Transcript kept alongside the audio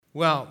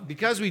Well,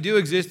 because we do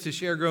exist to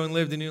share, grow, and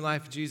live the new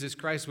life of Jesus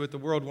Christ with the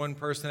world one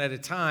person at a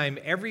time,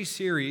 every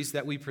series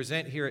that we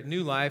present here at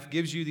New Life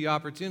gives you the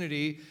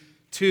opportunity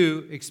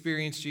to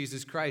experience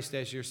Jesus Christ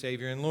as your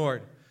Savior and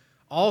Lord.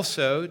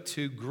 Also,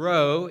 to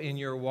grow in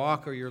your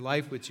walk or your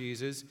life with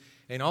Jesus,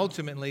 and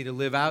ultimately to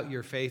live out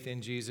your faith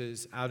in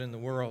Jesus out in the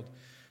world.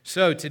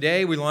 So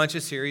today we launch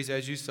a series,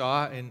 as you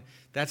saw, and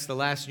that's the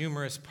last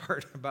humorous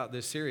part about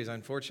this series,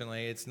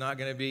 unfortunately. It's not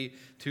going to be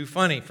too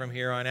funny from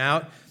here on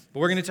out. But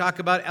we're going to talk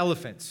about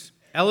elephants.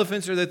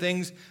 Elephants are the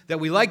things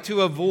that we like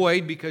to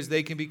avoid because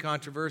they can be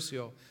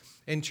controversial.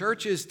 And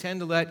churches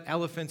tend to let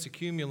elephants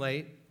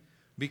accumulate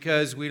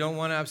because we don't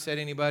want to upset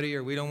anybody,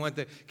 or we don't want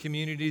the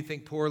community to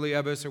think poorly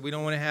of us, or we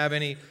don't want to have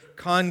any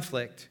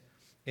conflict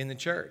in the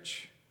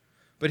church.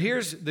 But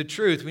here's the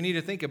truth. We need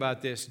to think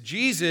about this.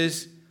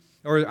 Jesus,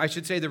 or I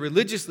should say the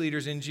religious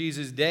leaders in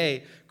Jesus'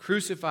 day,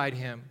 crucified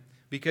him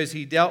because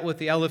he dealt with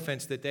the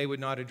elephants that they would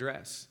not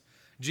address.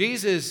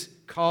 Jesus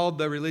called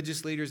the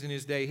religious leaders in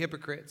his day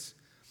hypocrites.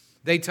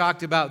 They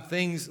talked about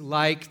things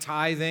like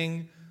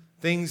tithing,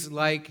 things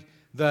like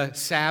the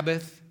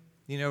Sabbath,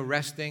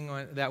 resting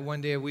on that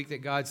one day a week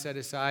that God set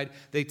aside.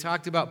 They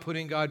talked about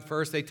putting God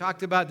first. They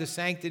talked about the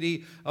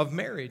sanctity of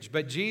marriage.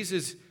 But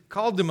Jesus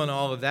called them on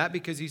all of that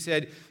because he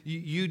said,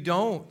 you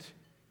don't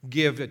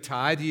give a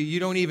tithe. You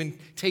don't even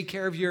take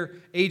care of your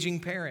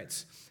aging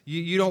parents.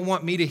 You don't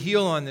want me to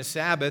heal on the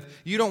Sabbath.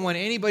 You don't want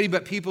anybody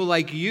but people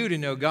like you to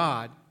know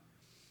God.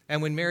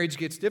 And when marriage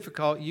gets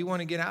difficult, you want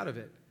to get out of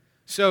it.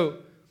 So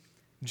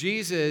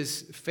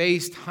Jesus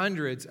faced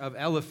hundreds of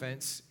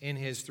elephants in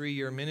his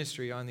 3-year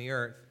ministry on the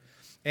earth.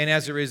 And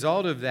as a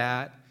result of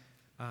that,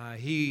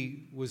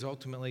 he was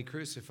ultimately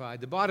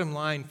crucified. The bottom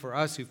line for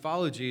us who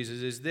follow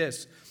Jesus is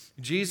this: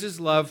 Jesus'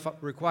 love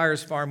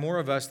requires far more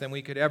of us than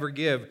we could ever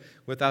give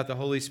without the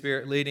Holy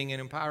Spirit leading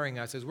and empowering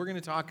us. As we're going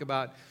to talk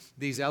about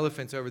these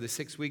elephants over the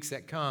 6 weeks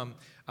that come,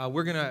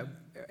 we're going to,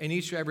 in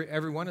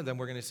every one of them,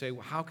 we're going to say,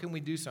 well, how can we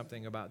do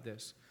something about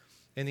this?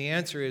 And the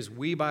answer is,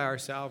 we by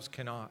ourselves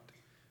cannot,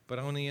 but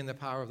only in the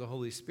power of the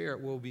Holy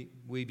Spirit will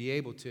we be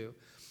able to.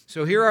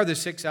 So here are the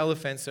 6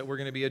 elephants that we're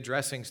going to be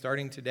addressing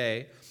starting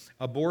today: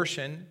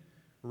 abortion,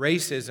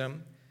 racism,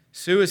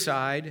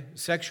 suicide,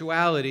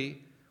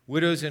 sexuality,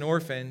 widows and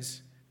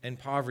orphans, and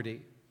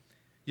poverty.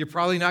 You're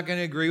probably not going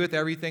to agree with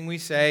everything we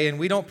say, and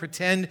we don't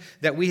pretend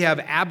that we have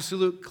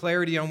absolute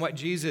clarity on what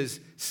Jesus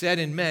said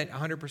and meant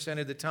 100%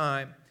 of the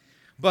time.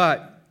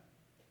 But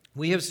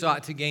we have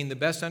sought to gain the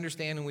best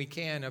understanding we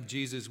can of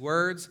Jesus'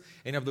 words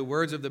and of the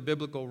words of the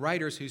biblical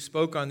writers who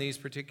spoke on these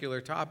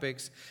particular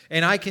topics.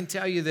 And I can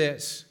tell you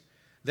this,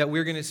 that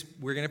we're going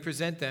to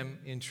present them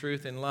in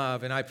truth and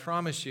love. And I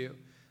promise you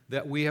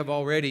that we have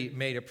already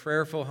made a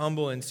prayerful,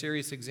 humble, and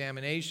serious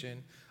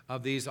examination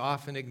of these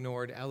often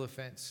ignored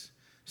elephants.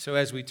 So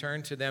as we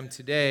turn to them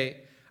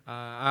today,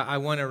 I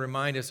want to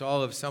remind us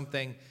all of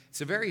something.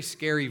 It's a very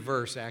scary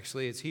verse,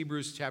 actually. It's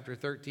Hebrews chapter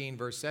 13,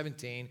 verse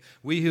 17.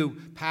 We who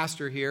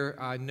pastor here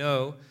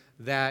know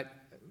that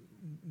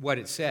what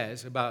it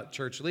says about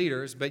church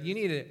leaders, but you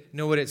need to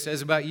know what it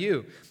says about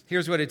you.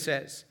 Here's what it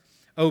says: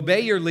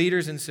 obey your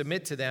leaders and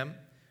submit to them,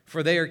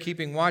 for they are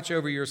keeping watch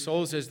over your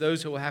souls as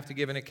those who will have to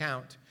give an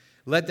account.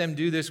 Let them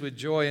do this with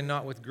joy and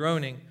not with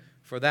groaning,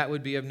 for that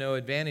would be of no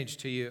advantage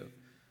to you.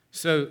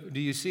 So do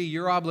you see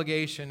your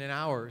obligation and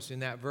ours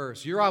in that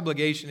verse? Your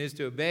obligation is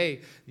to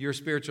obey your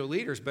spiritual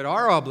leaders, but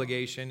our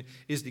obligation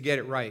is to get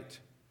it right.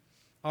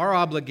 Our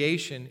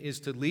obligation is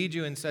to lead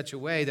you in such a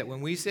way that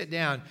when we sit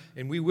down,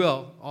 and we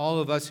will, all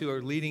of us who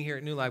are leading here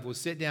at New Life will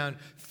sit down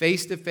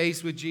face to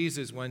face with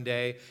Jesus one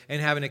day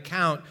and have an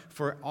account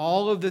for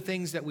all of the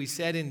things that we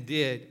said and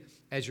did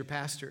as your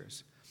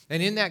pastors.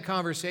 And in that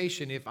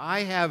conversation, if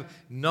I have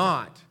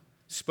not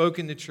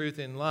spoken the truth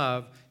in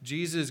love,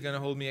 Jesus is going to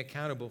hold me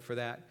accountable for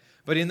that.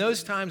 But in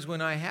those times when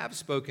I have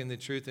spoken the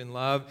truth in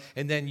love,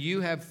 and then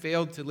you have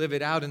failed to live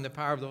it out in the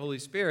power of the Holy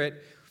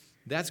Spirit,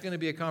 that's going to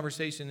be a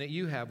conversation that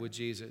you have with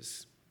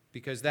Jesus,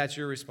 because that's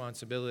your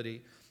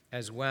responsibility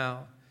as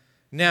well.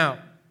 Now,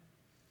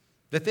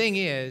 the thing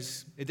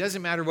is, it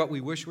doesn't matter what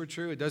we wish were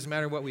true. It doesn't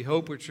matter what we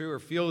hope were true or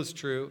feel is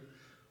true.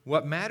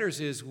 What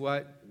matters is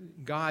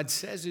what God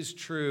says is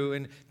true,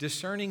 and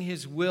discerning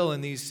his will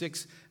in these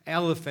 6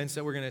 elephants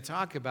that we're going to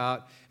talk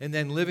about, and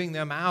then living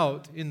them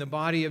out in the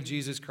body of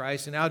Jesus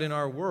Christ and out in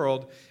our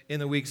world in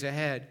the weeks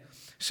ahead.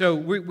 So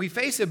we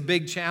face a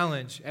big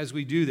challenge as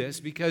we do this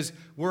because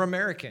we're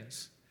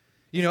Americans.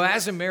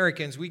 As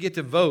Americans, we get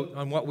to vote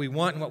on what we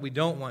want and what we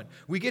don't want.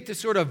 We get to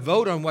sort of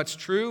vote on what's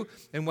true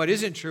and what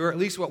isn't true, or at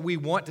least what we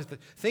want to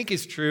think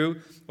is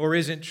true or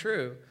isn't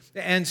true.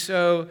 And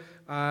so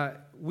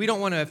we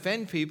don't want to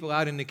offend people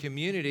out in the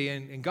community,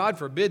 and God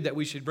forbid that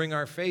we should bring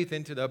our faith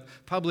into the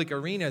public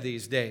arena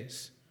these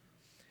days.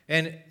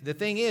 And the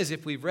thing is,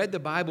 if we've read the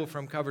Bible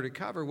from cover to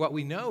cover, what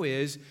we know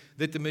is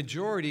that the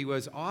majority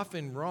was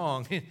often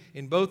wrong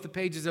in both the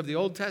pages of the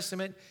Old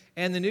Testament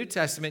and the New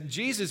Testament.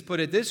 Jesus put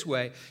it this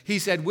way. He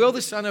said, will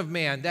the Son of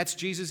Man, that's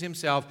Jesus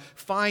himself,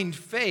 find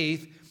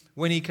faith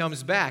when he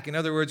comes back? In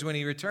other words, when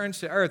he returns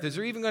to earth, is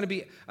there even going to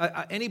be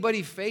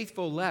anybody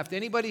faithful left?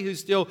 Anybody who's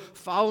still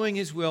following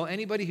his will?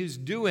 Anybody who's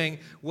doing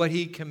what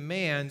he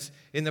commands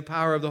in the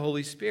power of the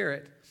Holy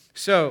Spirit?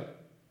 So,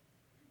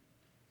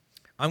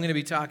 I'm going to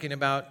be talking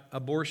about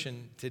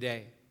abortion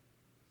today.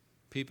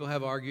 People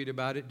have argued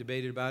about it,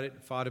 debated about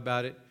it, fought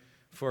about it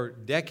for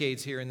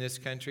decades here in this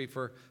country,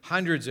 for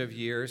hundreds of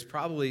years,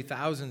 probably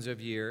thousands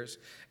of years.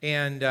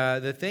 And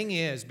the thing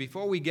is,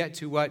 before we get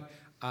to what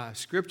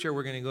scripture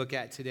we're going to look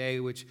at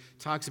today, which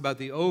talks about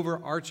the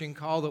overarching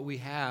call that we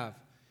have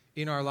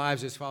in our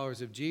lives as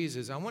followers of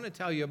Jesus, I want to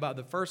tell you about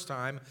the first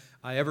time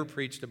I ever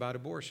preached about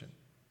abortion.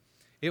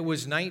 It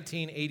was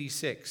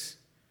 1986.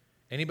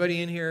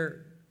 Anybody in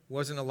here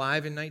wasn't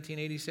alive in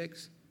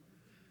 1986?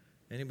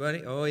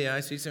 Anybody? Oh, yeah, I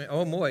see some.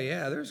 Oh, boy,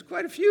 yeah, there's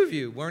quite a few of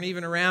you weren't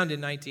even around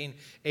in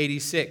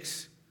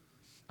 1986.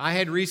 I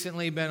had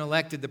recently been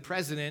elected the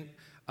president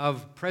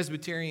of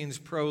Presbyterians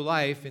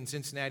Pro-Life in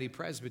Cincinnati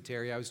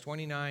Presbytery. I was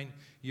 29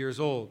 years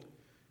old.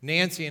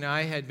 Nancy and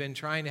I had been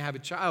trying to have a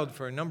child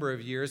for a number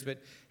of years, but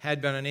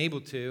had been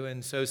unable to,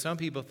 and so some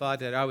people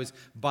thought that I was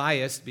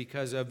biased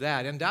because of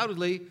that.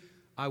 Undoubtedly,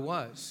 I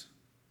was.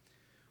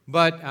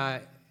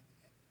 But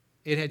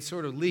it had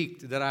sort of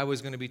leaked that I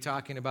was going to be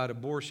talking about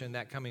abortion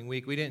that coming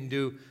week. We didn't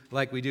do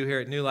like we do here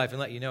at New Life and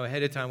let you know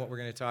ahead of time what we're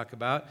going to talk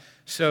about.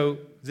 So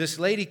this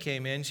lady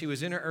came in. She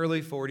was in her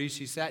early 40s.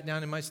 She sat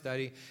down in my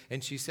study,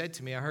 and she said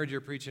to me, "I heard you're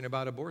preaching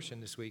about abortion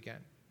this weekend."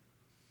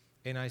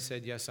 And I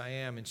said, "Yes, I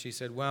am." And she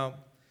said, "Well,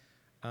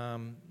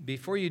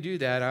 before you do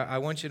that, I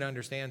want you to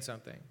understand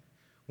something.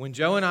 When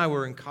Joe and I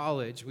were in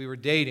college, we were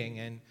dating,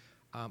 and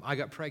I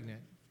got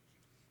pregnant.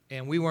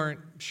 And we weren't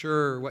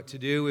sure what to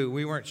do.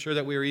 We weren't sure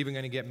that we were even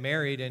going to get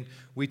married. And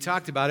we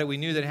talked about it. We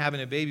knew that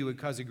having a baby would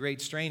cause a great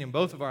strain in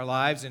both of our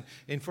lives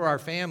and for our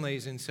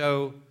families. And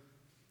so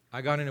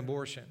I got an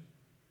abortion.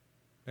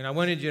 And I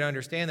wanted you to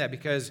understand that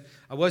because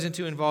I wasn't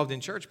too involved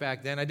in church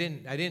back then. I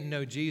didn't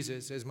know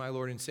Jesus as my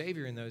Lord and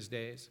Savior in those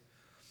days.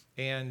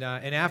 And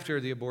after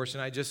the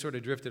abortion, I just sort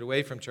of drifted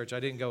away from church. I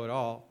didn't go at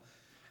all.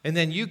 And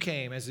then you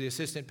came as the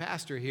assistant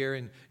pastor here,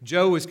 and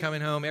Joe was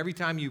coming home every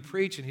time you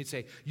preach, and he'd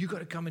say, "You got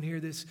to come and hear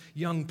this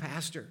young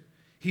pastor.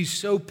 He's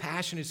so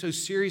passionate, so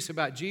serious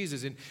about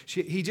Jesus." And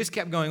he just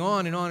kept going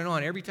on and on and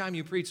on every time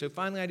you preach. So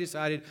finally I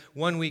decided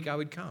one week I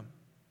would come.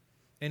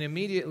 And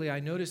immediately I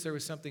noticed there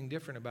was something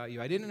different about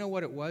you. I didn't know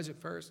what it was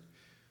at first,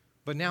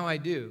 but now I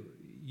do.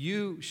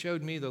 You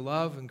showed me the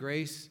love and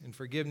grace and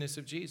forgiveness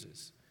of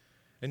Jesus.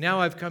 And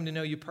now I've come to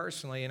know you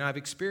personally, and I've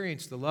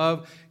experienced the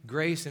love,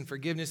 grace, and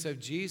forgiveness of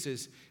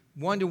Jesus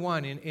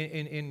one-to-one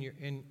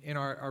in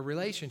our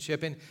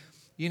relationship. And,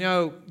 you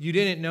know, you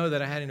didn't know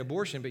that I had an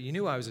abortion, but you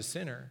knew I was a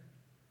sinner,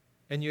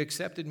 and you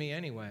accepted me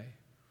anyway.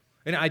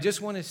 And I just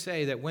want to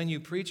say that when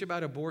you preach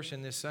about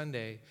abortion this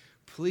Sunday,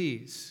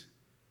 please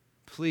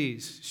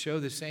show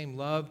the same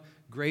love,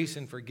 grace,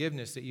 and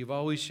forgiveness that you've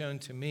always shown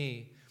to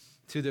me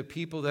to the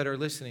people that are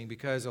listening,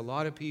 because a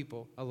lot of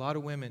people, a lot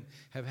of women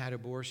have had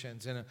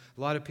abortions, and a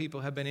lot of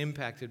people have been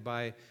impacted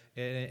by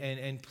it.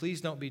 And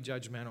please don't be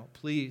judgmental.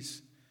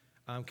 Please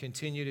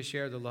continue to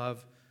share the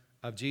love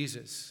of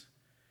Jesus.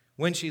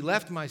 When she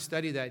left my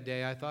study that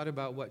day, I thought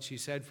about what she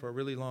said for a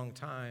really long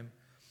time.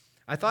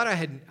 I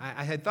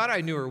had thought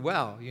I knew her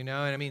well, you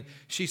know, and I mean,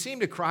 she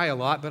seemed to cry a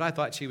lot, but I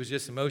thought she was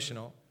just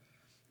emotional.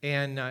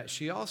 And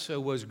she also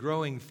was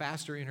growing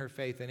faster in her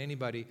faith than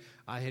anybody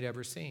I had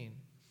ever seen.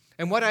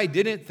 And what I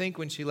didn't think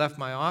when she left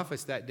my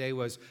office that day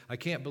was, I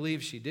can't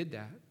believe she did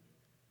that.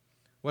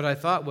 What I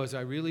thought was,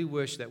 I really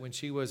wish that when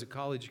she was a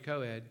college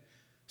co-ed,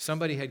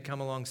 somebody had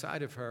come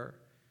alongside of her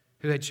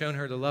who had shown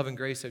her the love and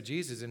grace of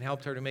Jesus and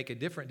helped her to make a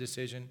different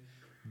decision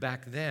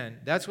back then.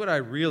 That's what I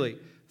really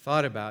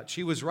thought about.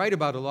 She was right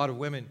about a lot of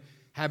women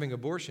having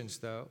abortions,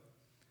 though.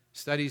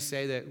 Studies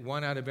say that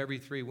 1 out of every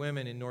 3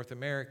 women in North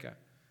America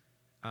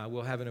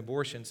will have an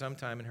abortion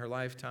sometime in her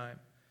lifetime.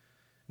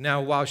 Now,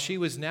 while she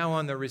was now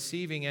on the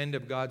receiving end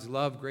of God's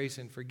love, grace,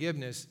 and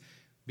forgiveness,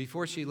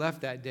 before she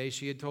left that day,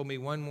 she had told me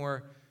one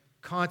more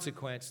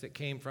consequence that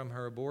came from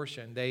her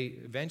abortion. They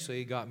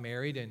eventually got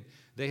married, and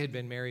they had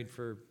been married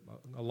for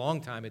a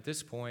long time at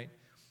this point,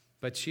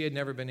 but she had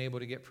never been able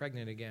to get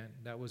pregnant again.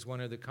 That was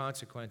one of the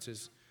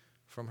consequences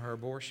from her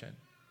abortion.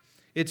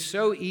 It's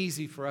so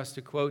easy for us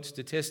to quote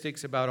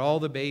statistics about all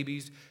the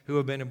babies who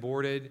have been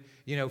aborted.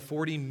 You know,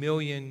 40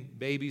 million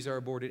babies are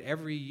aborted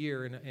every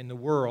year in the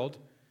world.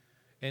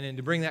 And then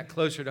to bring that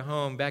closer to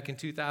home, back in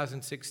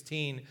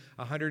 2016,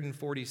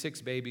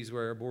 146 babies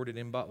were aborted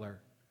in Butler.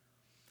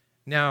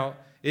 Now,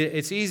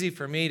 it's easy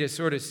for me to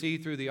sort of see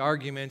through the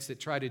arguments that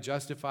try to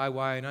justify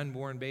why an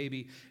unborn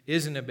baby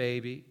isn't a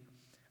baby.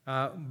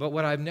 But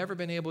what I've never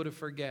been able to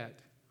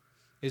forget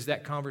is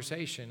that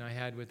conversation I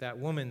had with that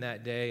woman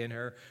that day and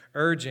her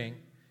urging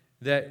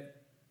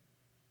that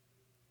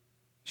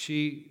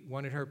she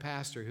wanted her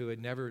pastor, who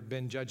had never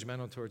been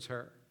judgmental towards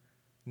her,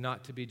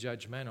 not to be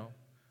judgmental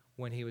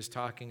when he was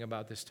talking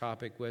about this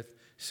topic with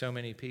so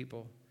many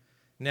people.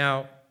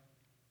 Now,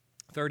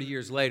 30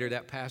 years later,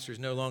 that pastor is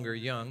no longer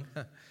young,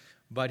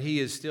 but he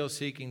is still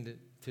seeking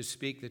to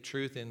speak the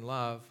truth in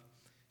love,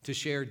 to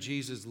share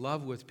Jesus'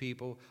 love with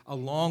people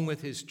along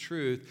with his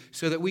truth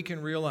so that we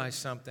can realize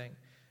something.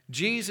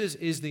 Jesus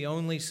is the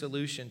only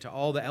solution to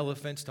all the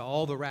elephants, to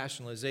all the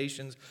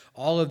rationalizations,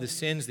 all of the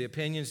sins, the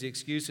opinions, the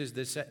excuses,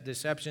 the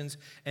deceptions,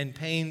 and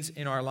pains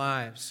in our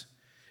lives.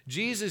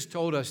 Jesus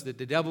told us that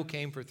the devil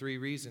came for 3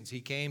 reasons.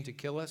 He came to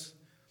kill us,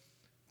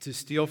 to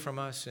steal from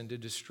us, and to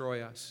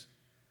destroy us.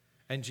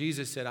 And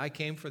Jesus said, I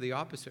came for the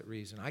opposite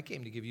reason. I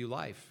came to give you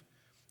life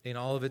in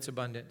all of its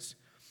abundance.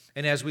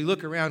 And as we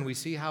look around, we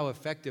see how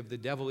effective the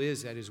devil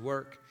is at his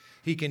work.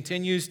 He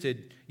continues to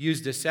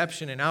use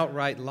deception and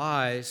outright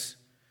lies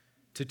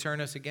to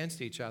turn us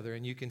against each other.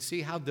 And you can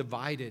see how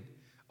divided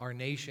our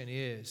nation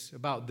is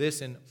about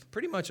this and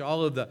pretty much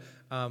all of the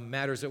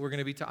matters that we're going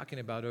to be talking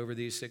about over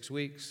these 6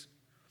 weeks.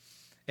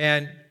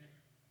 And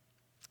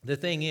the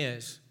thing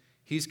is,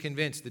 he's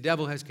convinced, the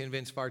devil has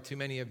convinced far too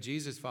many of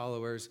Jesus'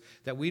 followers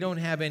that we don't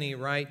have any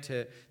right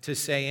to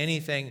say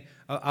anything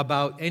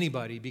about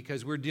anybody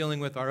because we're dealing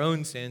with our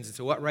own sins. And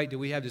so what right do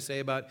we have to say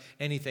about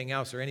anything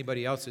else or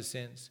anybody else's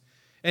sins?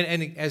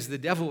 And as the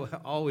devil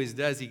always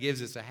does, he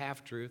gives us a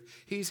half-truth.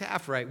 He's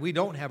half right. We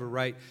don't have a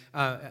right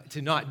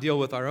to not deal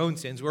with our own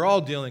sins. We're all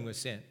dealing with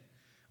sin.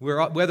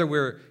 Whether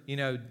we're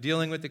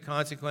dealing with the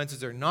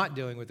consequences or not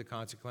dealing with the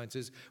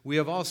consequences, we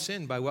have all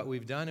sinned by what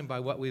we've done and by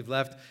what we've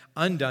left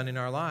undone in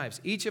our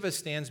lives. Each of us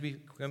stands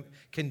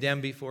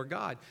condemned before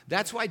God.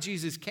 That's why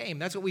Jesus came.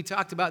 That's what we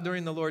talked about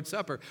during the Lord's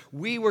Supper.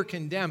 We were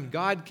condemned.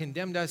 God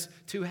condemned us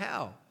to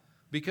hell.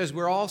 Because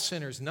we're all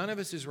sinners. None of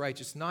us is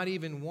righteous, not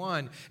even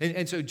one.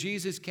 And so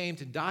Jesus came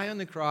to die on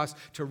the cross,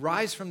 to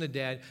rise from the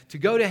dead, to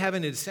go to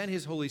heaven, and to send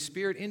his Holy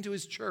Spirit into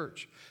his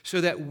church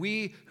so that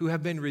we who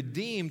have been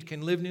redeemed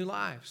can live new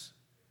lives.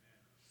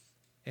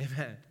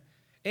 Amen.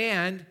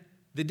 And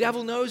the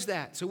devil knows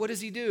that. So what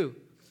does he do?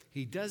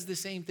 He does the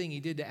same thing he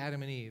did to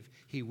Adam and Eve.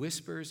 He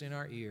whispers in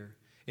our ear.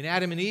 In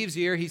Adam and Eve's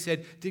ear, he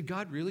said, did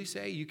God really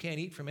say you can't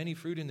eat from any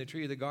fruit in the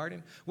tree of the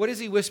garden? What does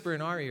he whisper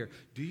in our ear?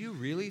 Do you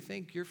really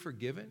think you're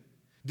forgiven?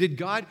 Did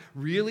God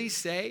really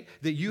say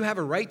that you have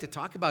a right to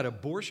talk about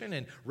abortion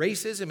and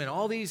racism and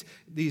all these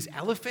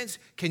elephants?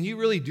 Can you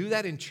really do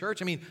that in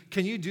church? I mean,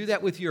 can you do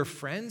that with your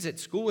friends at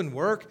school and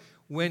work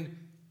when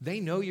they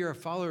know you're a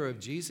follower of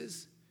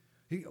Jesus?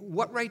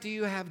 What right do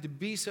you have to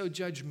be so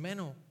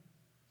judgmental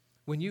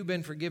when you've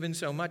been forgiven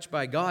so much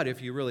by God,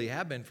 if you really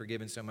have been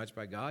forgiven so much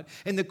by God?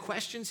 And the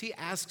questions he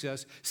asks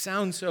us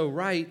sound so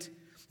right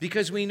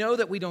because we know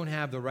that we don't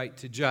have the right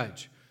to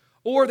judge.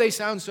 Or they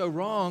sound so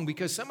wrong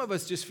because some of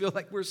us just feel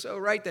like we're so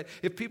right that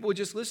if people would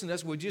just listen to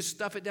us, we'll just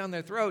stuff it down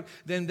their throat,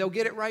 then they'll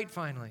get it right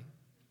finally.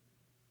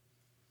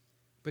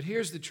 But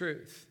here's the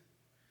truth.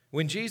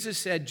 When Jesus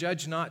said,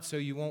 judge not so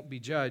you won't be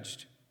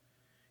judged,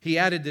 he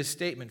added this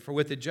statement, for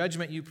with the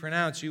judgment you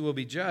pronounce, you will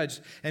be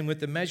judged, and with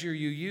the measure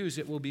you use,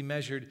 it will be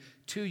measured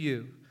to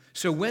you.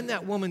 So when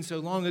that woman so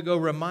long ago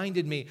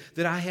reminded me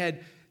that I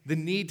had the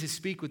need to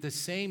speak with the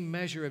same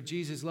measure of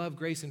Jesus' love,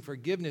 grace, and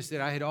forgiveness that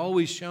I had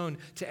always shown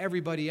to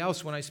everybody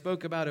else when I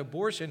spoke about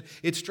abortion,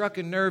 it struck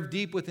a nerve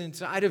deep within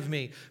inside of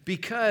me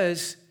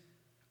because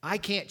I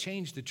can't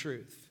change the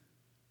truth.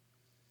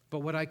 But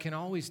what I can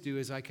always do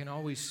is I can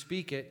always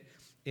speak it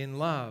in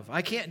love.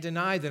 I can't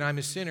deny that I'm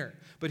a sinner.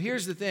 But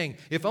here's the thing.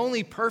 If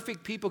only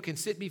perfect people can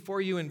sit before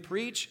you and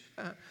preach,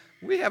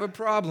 we have a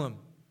problem.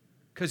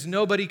 Because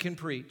nobody can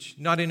preach.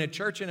 Not in a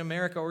church in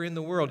America or in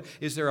the world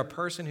is there a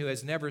person who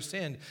has never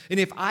sinned. And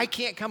if I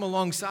can't come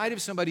alongside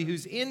of somebody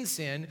who's in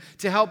sin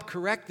to help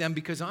correct them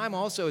because I'm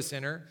also a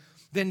sinner,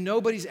 then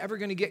nobody's ever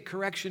going to get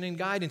correction and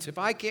guidance. If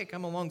I can't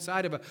come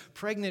alongside of a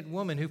pregnant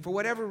woman who, for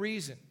whatever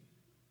reason,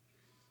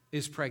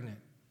 is pregnant,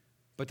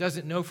 but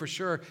doesn't know for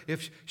sure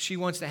if she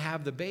wants to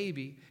have the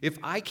baby, if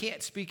I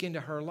can't speak into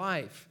her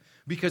life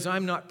because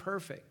I'm not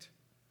perfect,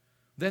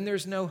 then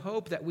there's no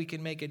hope that we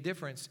can make a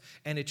difference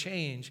and a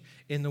change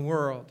in the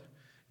world.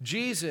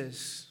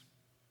 Jesus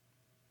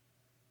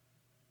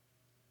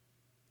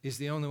is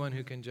the only one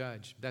who can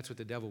judge. That's what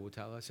the devil will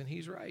tell us, and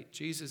he's right.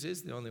 Jesus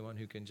is the only one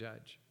who can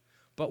judge.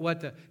 But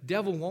what the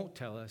devil won't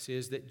tell us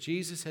is that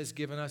Jesus has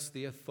given us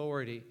the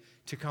authority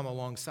to come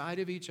alongside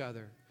of each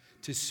other,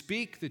 to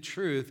speak the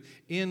truth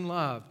in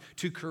love,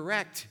 to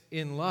correct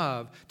in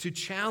love, to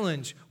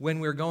challenge when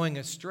we're going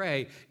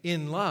astray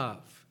in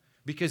love.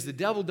 Because the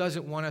devil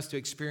doesn't want us to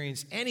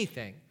experience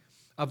anything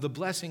of the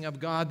blessing of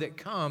God that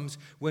comes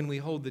when we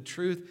hold the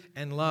truth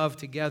and love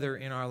together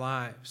in our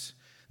lives.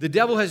 The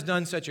devil has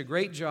done such a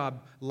great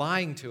job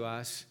lying to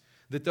us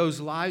that those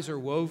lies are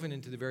woven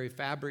into the very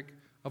fabric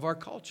of our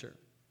culture.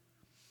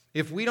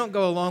 If we don't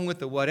go along with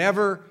the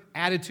whatever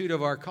attitude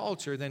of our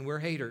culture, then we're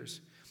haters.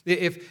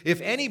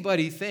 If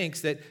anybody thinks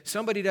that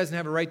somebody doesn't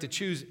have a right to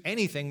choose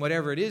anything,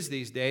 whatever it is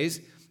these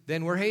days,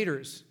 then we're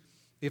haters.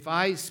 If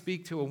I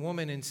speak to a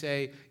woman and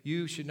say,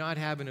 you should not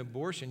have an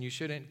abortion, you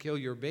shouldn't kill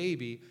your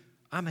baby,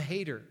 I'm a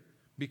hater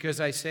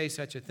because I say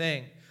such a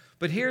thing.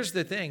 But here's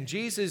the thing.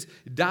 Jesus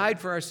died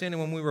for our sin,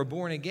 and when we were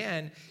born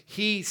again,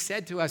 he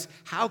said to us,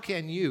 how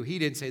can you, he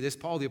didn't say this,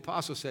 Paul the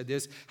Apostle said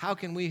this, how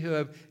can we who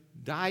have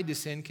died to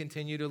sin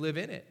continue to live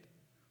in it?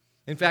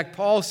 In fact,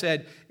 Paul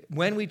said,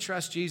 when we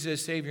trust Jesus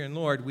as Savior and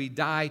Lord, we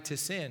die to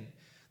sin.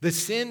 The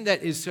sin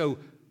that is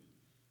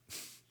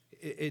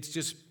it's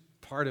just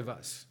part of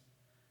us.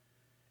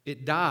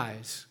 It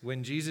dies.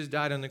 When Jesus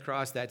died on the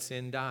cross, that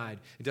sin died.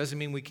 It doesn't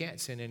mean we can't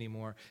sin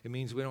anymore. It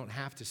means we don't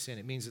have to sin.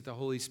 It means that the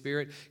Holy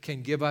Spirit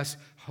can give us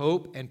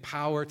hope and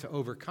power to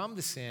overcome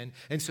the sin,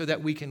 and so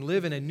that we can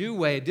live in a new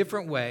way, a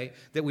different way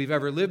that we've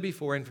ever lived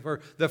before. And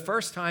for the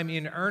first time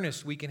in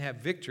earnest, we can have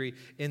victory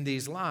in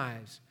these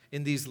lies,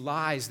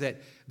 that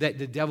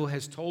the devil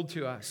has told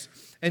to us.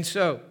 And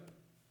so,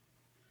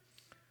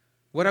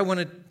 what I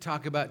want to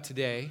talk about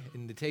today,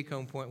 and the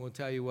take-home point will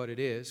tell you what it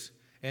is.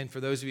 And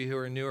for those of you who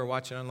are new or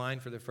watching online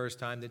for the first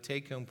time, the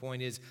take-home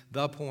point is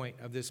the point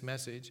of this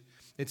message.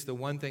 It's the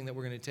one thing that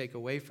we're going to take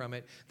away from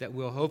it that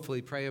we'll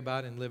hopefully pray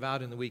about and live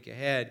out in the week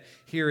ahead.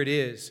 Here it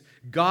is.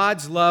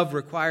 God's love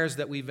requires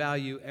that we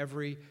value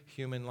every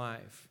human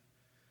life.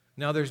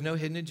 Now, there's no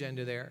hidden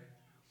agenda there,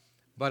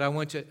 but I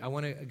want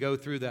to go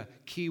through the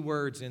key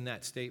words in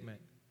that statement.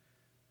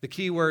 The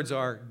key words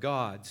are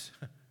God's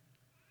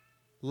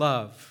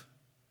love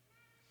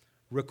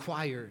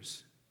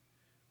requires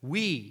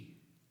we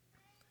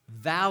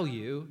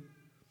value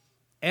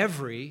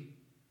every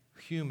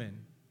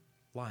human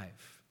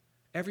life.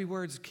 Every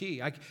word's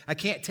key. I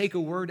can't take a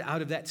word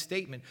out of that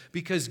statement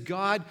because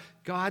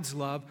God's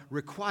love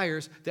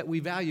requires that we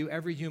value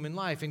every human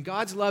life. And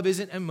God's love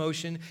isn't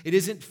emotion. It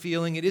isn't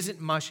feeling. It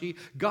isn't mushy.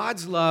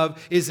 God's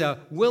love is a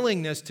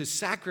willingness to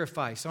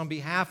sacrifice on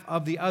behalf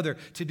of the other,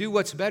 to do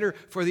what's better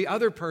for the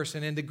other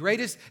person. And the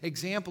greatest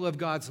example of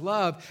God's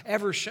love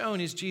ever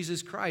shown is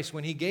Jesus Christ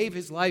when he gave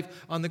his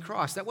life on the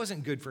cross. That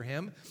wasn't good for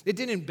him. It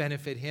didn't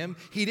benefit him.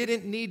 He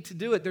didn't need to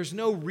do it. There's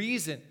no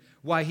reason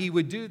why he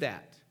would do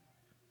that,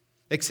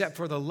 except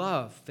for the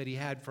love that he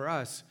had for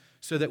us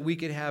so that we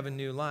could have a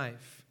new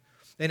life.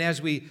 And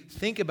as we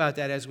think about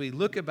that, as we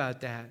look about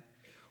that,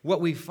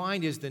 what we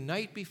find is the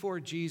night before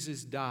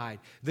Jesus died,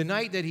 the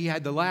night that he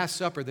had the Last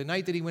Supper, the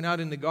night that he went out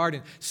in the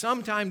garden,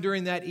 sometime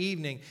during that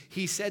evening,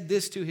 he said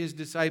this to his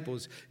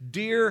disciples,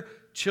 "Dear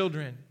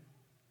children,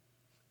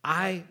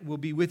 I will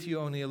be with you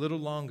only a little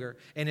longer.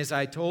 And as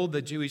I told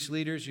the Jewish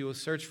leaders, you will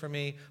search for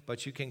me,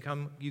 but you can't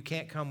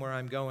come where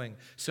I'm going.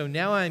 So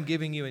now I am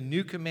giving you a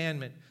new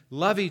commandment.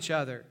 Love each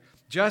other.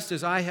 Just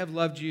as I have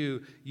loved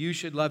you, you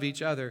should love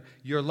each other.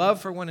 Your love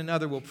for one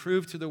another will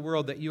prove to the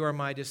world that you are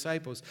my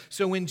disciples."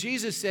 So when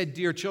Jesus said,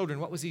 "Dear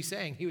children," what was he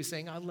saying? He was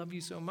saying, I love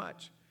you so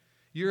much.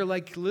 You're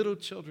like little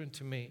children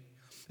to me.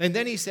 And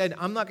then he said,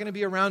 I'm not going to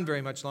be around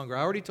very much longer.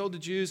 I already told the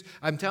Jews,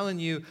 I'm telling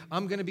you,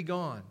 I'm going to be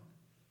gone.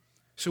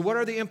 So what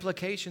are the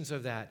implications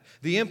of that?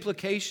 The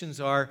implications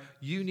are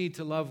you need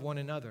to love one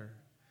another.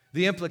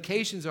 The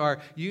implications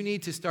are you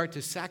need to start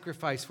to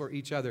sacrifice for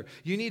each other.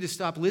 You need to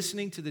stop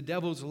listening to the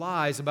devil's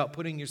lies about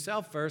putting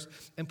yourself first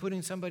and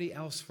putting somebody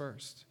else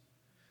first.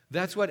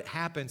 That's what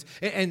happens.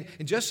 And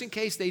just in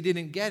case they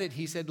didn't get it,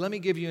 he said, let me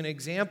give you an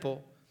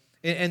example.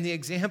 And the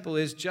example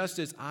is, just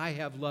as I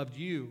have loved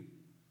you,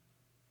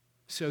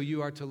 so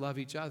you are to love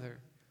each other.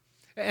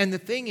 And the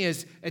thing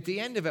is, at the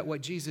end of it,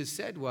 what Jesus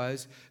said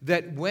was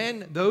that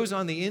when those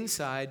on the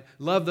inside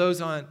love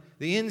those on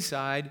the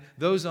inside,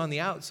 those on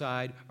the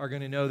outside are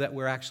going to know that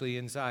we're actually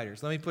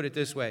insiders. Let me put it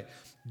this way.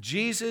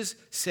 Jesus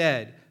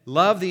said,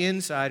 love the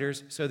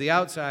insiders so the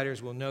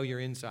outsiders will know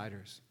you're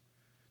insiders.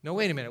 No,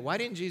 wait a minute. Why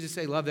didn't Jesus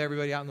say love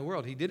everybody out in the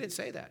world? He didn't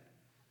say that.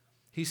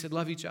 He said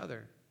love each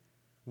other.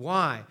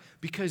 Why?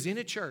 Because in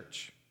a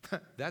church,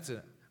 that's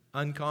an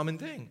uncommon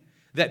thing,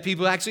 that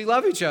people actually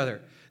love each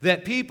other.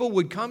 That people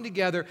would come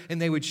together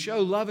and they would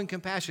show love and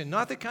compassion.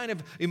 Not the kind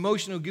of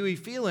emotional, gooey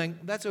feeling.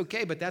 That's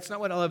okay, but that's not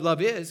what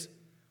love is.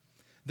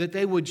 That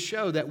they would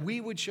show, that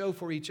we would show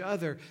for each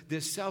other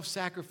this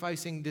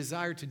self-sacrificing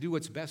desire to do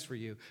what's best for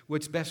you,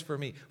 what's best for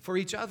me, for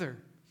each other.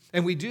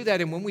 And we do that,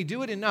 and when we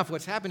do it enough,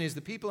 what's happened is the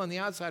people on the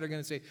outside are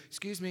going to say,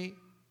 excuse me,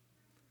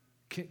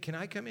 can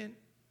I come in?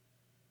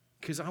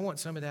 Because I want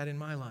some of that in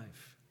my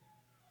life.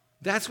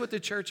 That's what the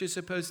church is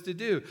supposed to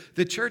do.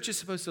 The church is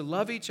supposed to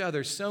love each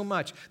other so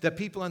much that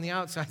people on the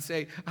outside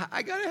say,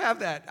 I got to have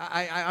that.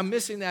 I'm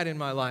missing that in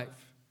my life.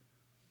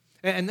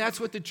 And that's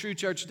what the true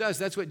church does.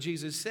 That's what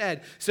Jesus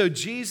said. So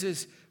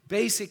Jesus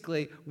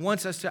basically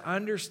wants us to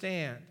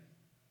understand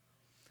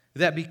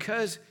that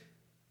because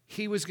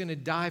he was going to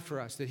die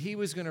for us, that he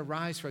was going to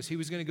rise for us, he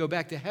was going to go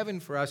back to heaven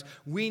for us,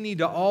 we need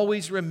to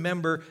always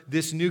remember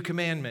this new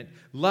commandment.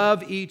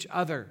 Love each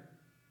other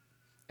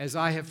as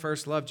I have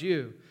first loved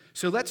you.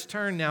 So let's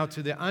turn now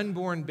to the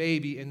unborn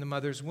baby in the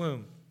mother's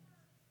womb.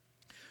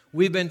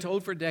 We've been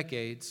told for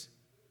decades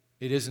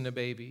it isn't a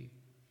baby.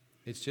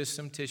 It's just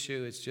some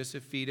tissue. It's just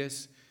a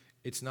fetus.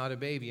 It's not a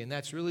baby. And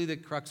that's really the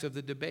crux of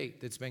the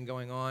debate that's been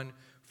going on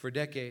for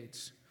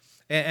decades.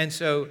 And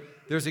so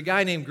there's a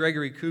guy named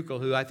Gregory Kukl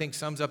who I think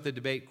sums up the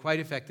debate quite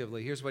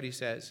effectively. Here's what he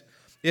says.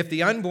 If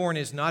the unborn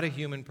is not a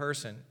human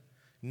person,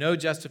 no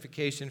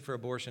justification for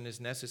abortion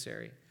is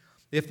necessary.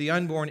 If the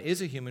unborn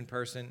is a human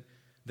person,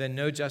 then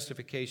no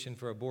justification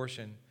for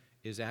abortion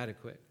is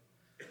adequate.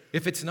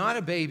 If it's not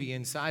a baby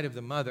inside of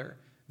the mother,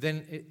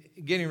 then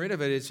getting rid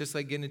of it is just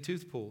like getting a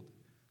tooth pulled.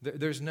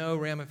 There's no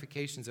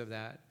ramifications of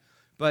that.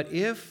 But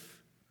if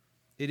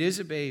it is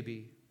a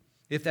baby,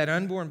 if that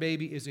unborn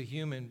baby is a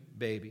human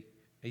baby,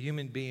 a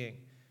human being,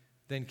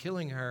 then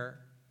killing her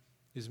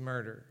is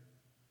murder.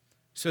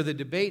 So the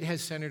debate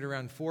has centered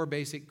around four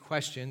basic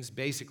questions,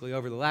 basically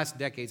over the last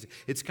decades.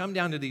 It's come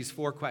down to these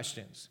four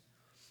questions.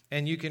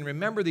 And you can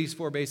remember these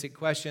four basic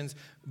questions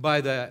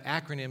by the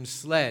acronym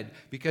SLED,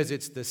 because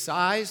it's the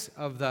size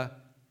of the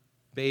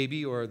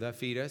baby or the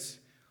fetus,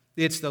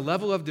 it's the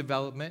level of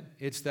development,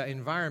 it's the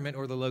environment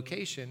or the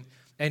location,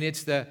 and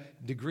it's the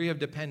degree of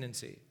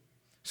dependency.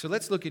 So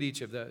let's look at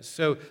each of those.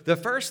 So the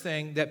first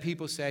thing that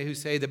people say who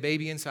say the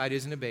baby inside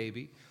isn't a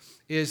baby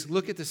is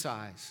look at the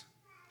size.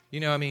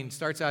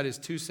 Starts out as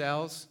 2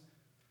 cells,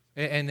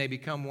 and they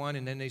become 1,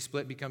 and then they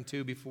split, become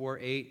 2 before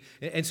 8.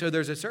 And so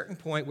there's a certain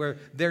point where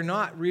they're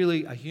not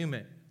really a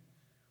human,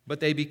 but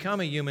they become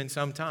a human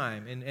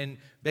sometime. And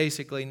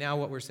basically now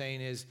what we're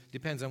saying is,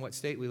 depends on what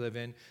state we live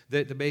in,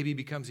 that the baby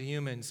becomes a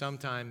human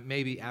sometime,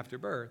 maybe after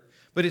birth.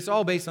 But it's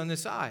all based on the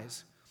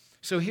size.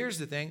 So here's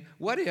the thing.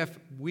 What if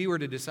we were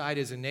to decide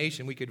as a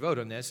nation, we could vote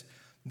on this,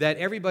 that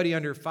everybody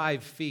under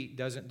 5 feet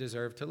doesn't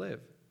deserve to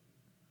live?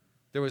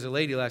 There was a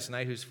lady last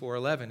night who's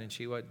 4'11", and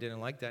she didn't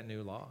like that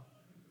new law.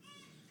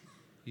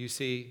 You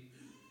see,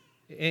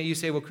 and you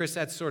say, well, Chris,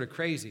 that's sort of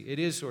crazy. It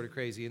is sort of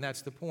crazy, and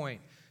that's the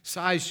point.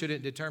 Size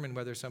shouldn't determine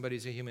whether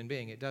somebody's a human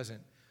being. It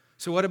doesn't.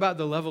 So what about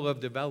the level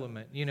of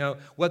development?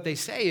 What they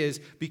say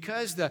is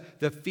because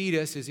the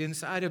fetus is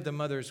inside of the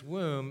mother's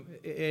womb,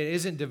 it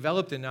isn't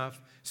developed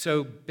enough,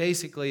 so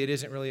basically it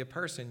isn't really a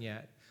person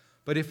yet.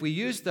 But if we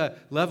use the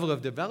level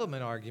of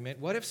development argument,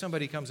 what if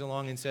somebody comes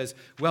along and says,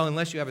 well,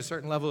 unless you have a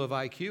certain level of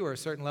IQ or a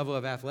certain level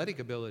of athletic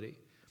ability?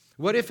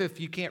 What if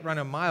you can't run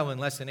a mile in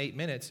less than 8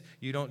 minutes,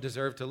 you don't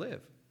deserve to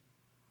live?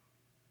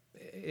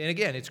 And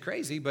again, it's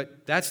crazy,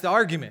 but that's the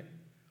argument.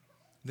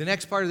 The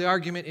next part of the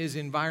argument is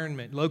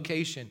environment,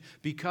 location.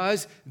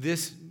 Because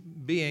this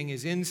being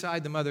is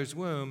inside the mother's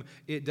womb,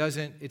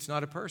 it's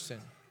not a person.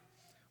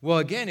 Well,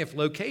 again, if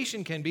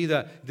location can be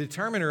the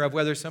determiner of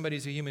whether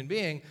somebody's a human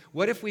being,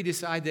 what if we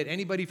decide that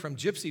anybody from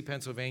Gypsy,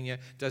 Pennsylvania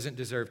doesn't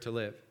deserve to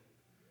live?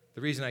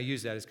 The reason I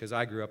use that is because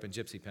I grew up in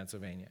Gypsy,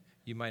 Pennsylvania.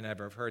 You might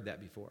never have heard that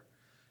before.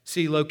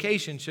 See,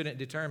 location shouldn't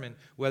determine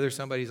whether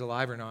somebody's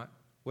alive or not,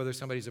 whether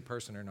somebody's a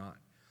person or not.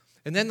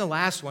 And then the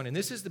last one, and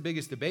this is the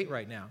biggest debate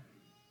right now,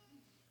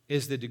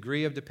 is the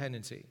degree of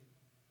dependency.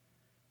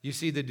 You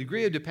see, the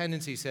degree of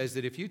dependency says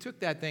that if you took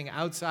that thing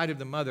outside of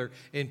the mother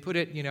and put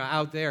it,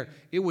 out there,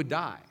 it would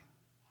die.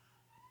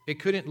 It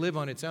couldn't live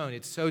on its own.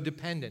 It's so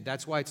dependent.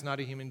 That's why it's not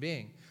a human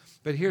being.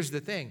 But here's the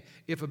thing.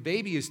 If a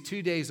baby is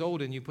 2 days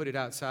old and you put it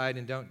outside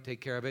and don't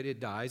take care of it, it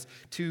dies.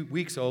 2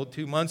 weeks old,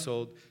 2 months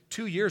old,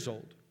 2 years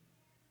old.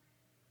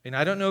 And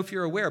I don't know if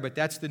you're aware, but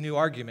that's the new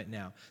argument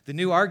now. The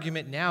new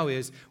argument now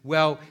is,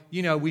 well,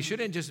 we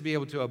shouldn't just be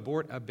able to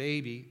abort a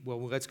baby,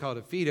 well, let's call it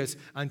a fetus,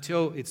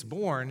 until it's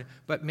born,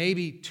 but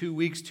maybe 2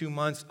 weeks, 2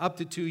 months, up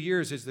to 2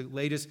 years is the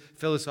latest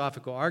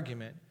philosophical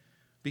argument,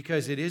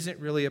 because it isn't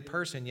really a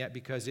person yet,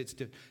 because it's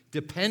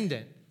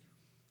dependent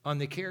on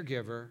the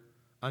caregiver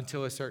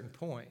until a certain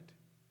point.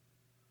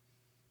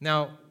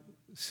 Now,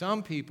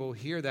 some people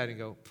hear that and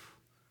go,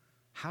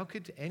 how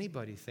could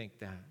anybody think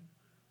that?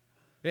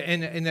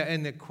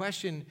 And the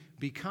question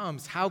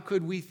becomes, how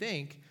could we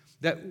think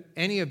that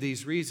any of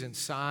these reasons,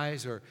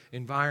 size or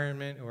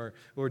environment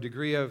or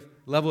degree of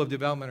level of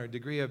development or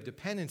degree of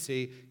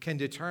dependency, can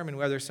determine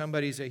whether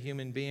somebody's a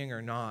human being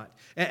or not?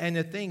 And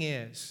the thing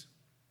is,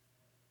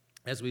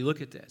 as we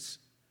look at this,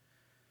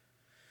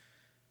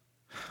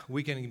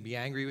 we can be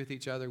angry with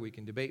each other, we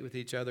can debate with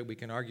each other, we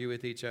can argue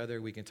with each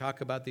other, we can talk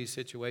about these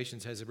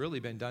situations. Has it really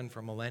been done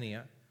for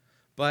millennia?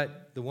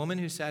 But the woman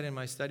who sat in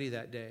my study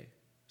that day,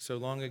 so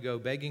long ago,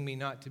 begging me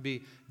not to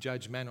be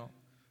judgmental,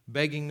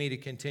 begging me to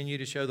continue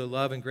to show the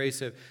love and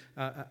grace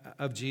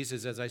of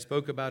Jesus as I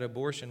spoke about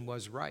abortion,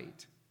 was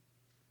right.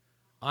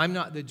 I'm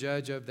not the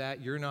judge of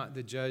that. You're not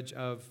the judge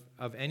of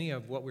any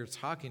of what we're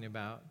talking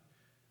about.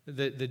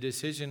 The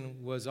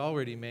decision was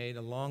already made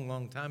a long,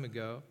 long time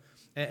ago,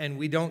 and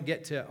we don't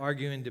get to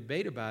argue and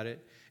debate about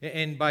it.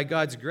 And by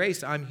God's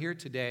grace, I'm here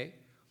today.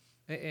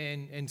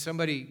 And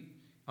somebody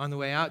on the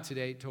way out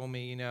today told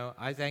me,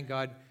 I thank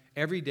God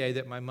every day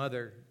that my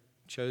mother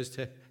chose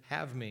to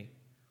have me.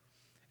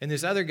 And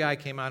this other guy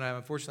came out,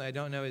 unfortunately I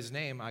don't know his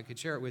name, I could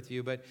share it with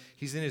you, but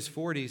he's in his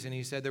 40s, and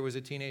he said there was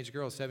a teenage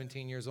girl,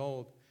 17 years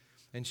old,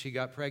 and she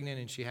got pregnant,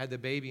 and she had the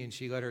baby, and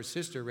she let her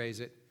sister raise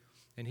it,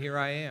 and here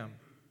I am.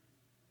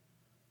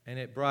 And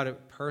it brought a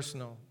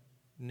personal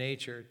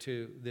nature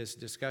to this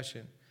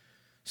discussion.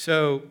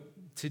 So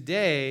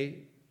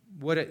today,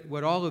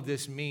 what all of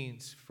this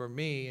means for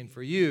me and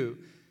for you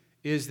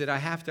is that I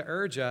have to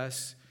urge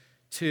us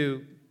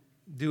to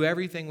do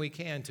everything we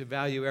can to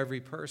value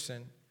every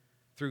person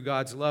through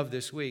God's love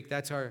this week.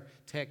 That's our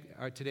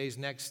today's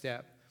next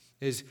step,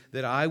 is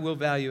that I will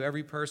value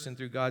every person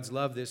through God's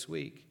love this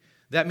week.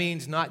 That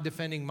means not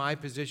defending my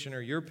position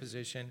or your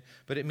position,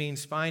 but it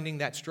means finding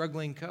that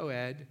struggling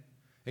co-ed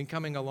and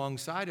coming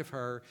alongside of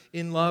her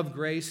in love,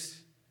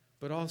 grace,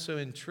 but also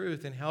in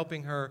truth, and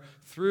helping her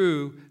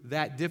through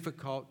that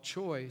difficult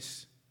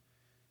choice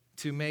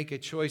to make a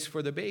choice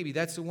for the baby.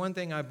 That's the one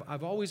thing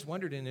I've always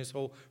wondered in this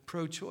whole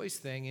pro-choice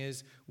thing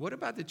is, what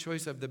about the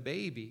choice of the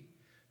baby?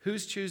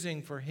 Who's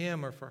choosing for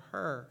him or for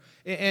her?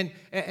 And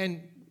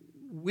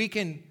we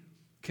can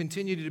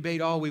continue to debate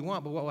all we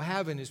want, but what will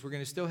happen is we're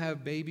going to still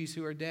have babies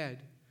who are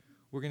dead.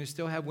 We're going to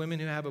still have women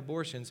who have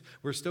abortions.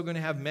 We're still going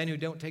to have men who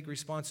don't take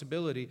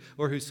responsibility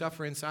or who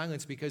suffer in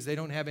silence because they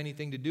don't have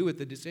anything to do with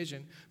the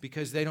decision,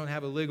 because they don't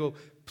have a legal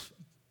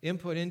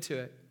input into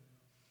it.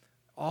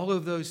 All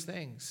of those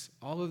things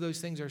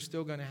are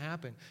still going to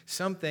happen.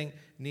 Something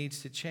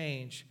needs to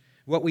change.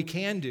 What we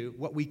can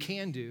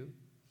do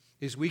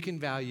is we can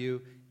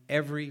value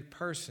every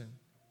person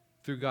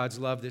through God's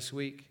love this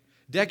week.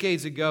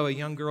 Decades ago, a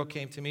young girl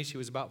came to me. She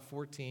was about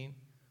 14.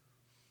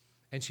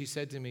 And she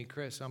said to me,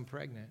 "Chris, I'm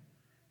pregnant.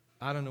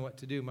 I don't know what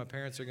to do. My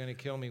parents are going to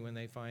kill me when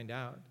they find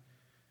out."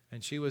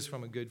 And she was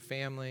from a good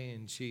family,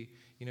 and she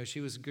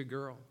was a good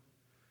girl.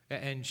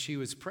 And she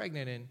was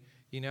pregnant,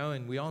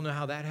 and we all know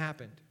how that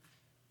happened.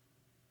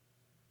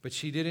 But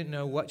she didn't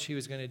know what she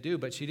was going to do.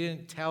 But she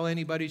didn't tell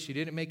anybody. She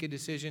didn't make a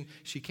decision.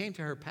 She came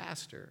to her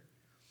pastor,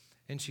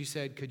 and she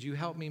said, "Could you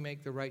help me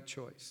make the right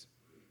choice?"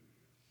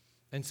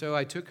 And so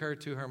I took her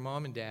to her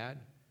mom and dad,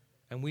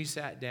 and we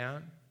sat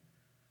down.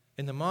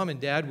 And the mom and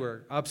dad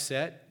were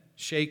upset,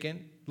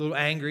 shaken, a little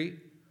angry.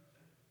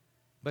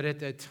 But at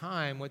that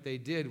time, what they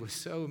did was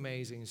so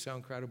amazing and so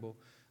incredible.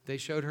 They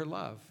showed her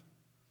love.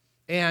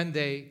 And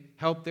they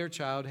helped their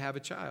child have a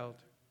child.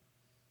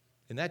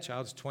 And that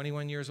child's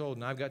 21 years old,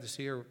 and I've got to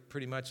see her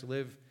pretty much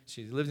live.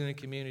 She lives in a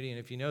community, and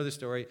if you know the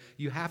story,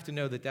 you have to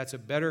know that that's a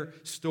better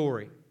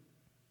story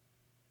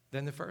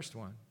than the first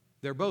one.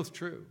 They're both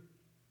true.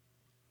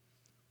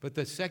 But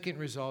the second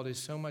result is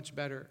so much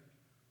better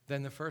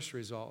than the first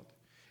result.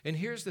 And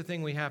here's the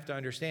thing we have to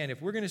understand.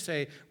 If we're going to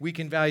say we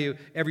can value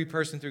every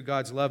person through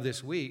God's love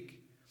this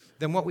week,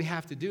 then what we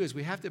have to do is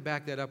we have to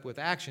back that up with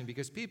action,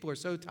 because people are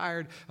so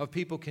tired of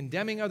people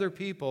condemning other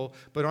people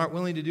but aren't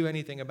willing to do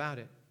anything about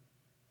it.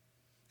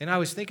 And I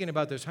was thinking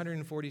about those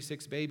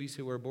 146 babies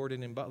who were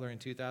aborted in Butler in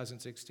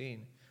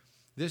 2016.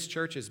 This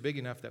church is big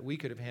enough that we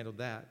could have handled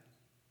that.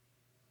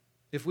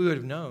 If we would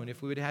have known,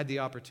 if we would have had the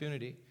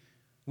opportunity,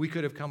 we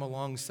could have come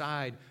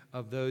alongside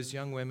of those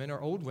young women or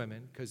old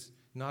women, because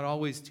not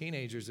always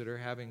teenagers that are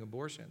having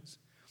abortions.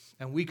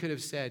 And we could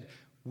have said,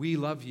 "We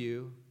love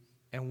you,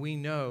 and we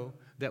know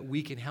that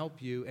we can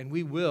help you, and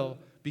we will,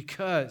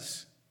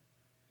 because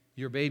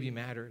your baby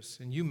matters,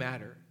 and you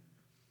matter.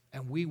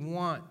 And we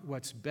want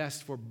what's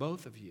best for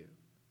both of you."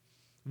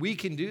 We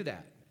can do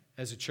that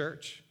as a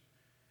church.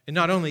 And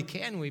not only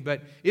can we,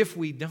 but if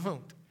we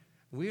don't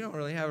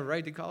really have a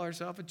right to call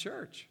ourselves a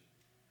church.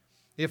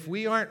 If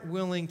we aren't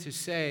willing to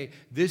say,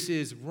 "This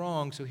is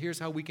wrong, so here's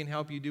how we can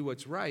help you do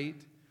what's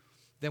right,"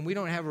 then we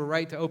don't have a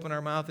right to open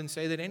our mouth and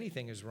say that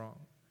anything is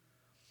wrong.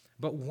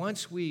 But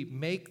once we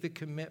make the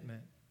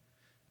commitment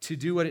to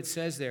do what it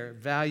says there,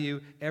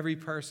 value every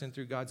person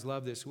through God's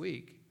love this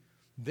week,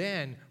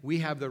 then we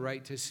have the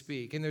right to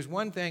speak. And there's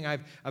one thing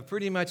I've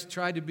pretty much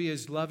tried to be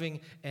as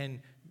loving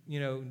and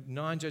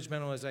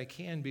non-judgmental as I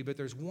can be, but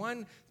there's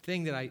one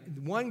thing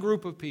one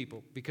group of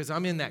people, because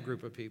I'm in that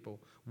group of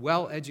people,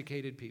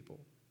 well-educated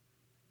people,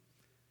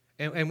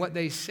 and what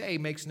they say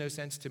makes no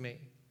sense to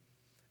me,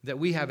 that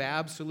we have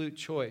absolute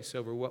choice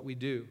over what we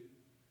do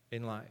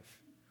in life.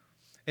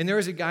 And there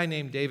is a guy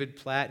named David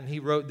Platt, and he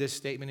wrote this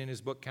statement in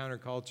his book,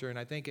 Counterculture, and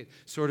I think it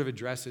sort of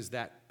addresses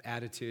that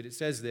attitude. It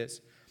says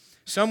this: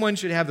 "Someone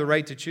should have the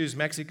right to choose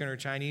Mexican or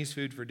Chinese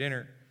food for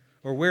dinner,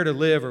 or where to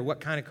live, or what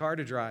kind of car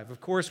to drive.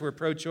 Of course, we're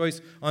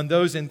pro-choice on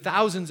those and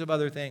thousands of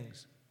other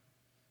things.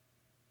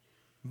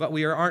 But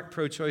we aren't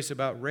pro-choice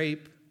about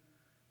rape.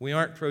 We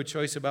aren't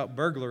pro-choice about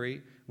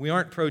burglary. We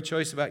aren't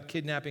pro-choice about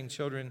kidnapping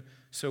children.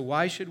 So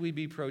why should we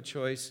be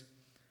pro-choice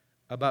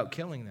about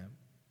killing them?"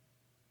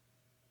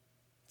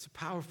 It's a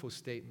powerful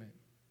statement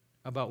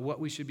about what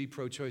we should be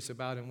pro-choice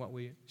about and what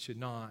we should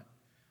not.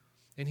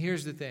 And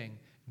here's the thing.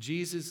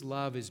 Jesus'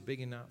 love is big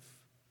enough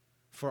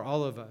for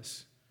all of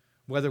us,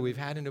 whether we've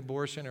had an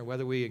abortion or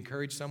whether we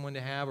encourage someone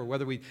to have or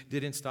whether we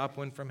didn't stop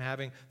one from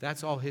having.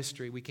 That's all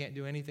history. We can't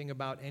do anything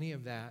about any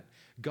of that.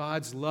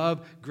 God's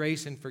love,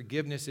 grace, and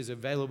forgiveness is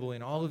available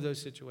in all of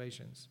those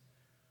situations.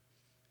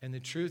 And the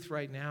truth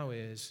right now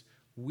is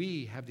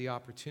we have the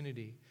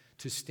opportunity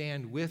to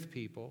stand with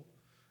people,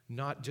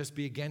 not just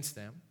be against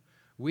them.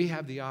 We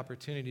have the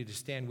opportunity to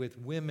stand with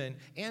women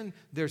and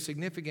their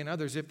significant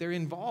others if they're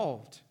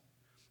involved,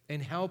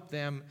 and help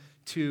them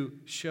to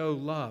show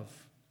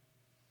love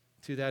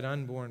to that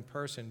unborn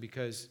person,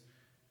 because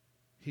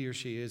he or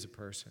she is a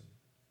person.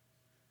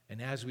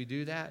 And as we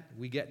do that,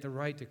 we get the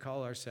right to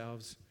call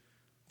ourselves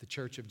the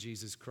Church of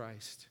Jesus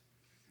Christ.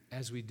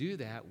 As we do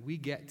that, we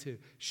get to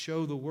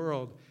show the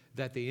world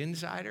that the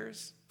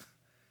insiders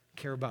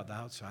care about the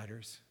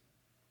outsiders,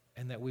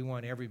 and that we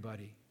want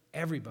everybody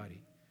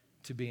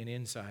to be an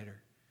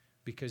insider,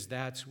 because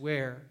that's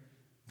where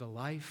the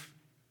life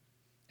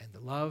and the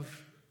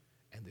love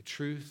and and the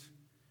truth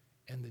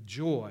and the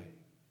joy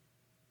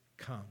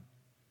come.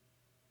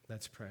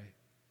 Let's pray.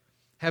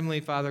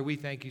 Heavenly Father, we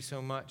thank you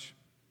so much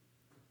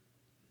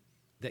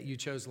that you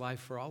chose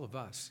life for all of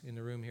us in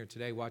the room here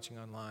today, watching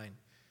online.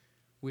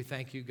 We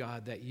thank you,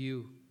 God, that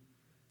you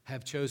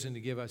have chosen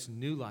to give us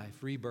new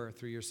life, rebirth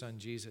through your Son,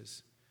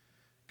 Jesus.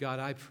 God,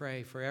 I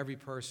pray for every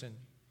person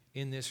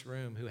in this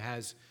room who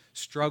has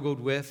struggled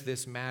with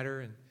this matter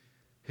and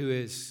who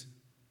is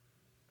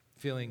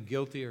feeling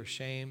guilty or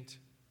shamed.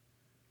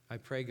 I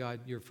pray,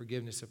 God, your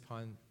forgiveness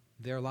upon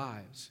their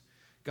lives.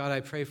 God, I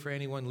pray for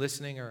anyone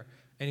listening or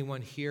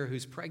anyone here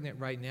who's pregnant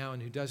right now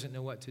and who doesn't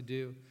know what to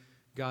do.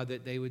 God,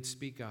 that they would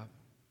speak up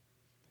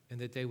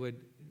and that they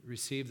would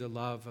receive the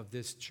love of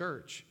this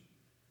church,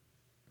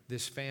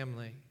 this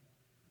family,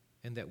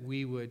 and that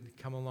we would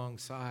come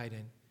alongside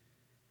and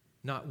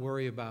not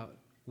worry about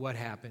what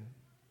happened,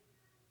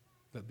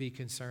 but be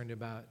concerned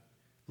about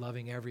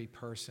loving every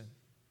person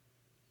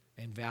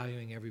and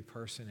valuing every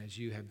person as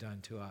you have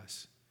done to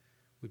us.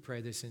 We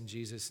pray this in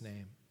Jesus'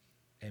 name.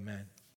 Amen.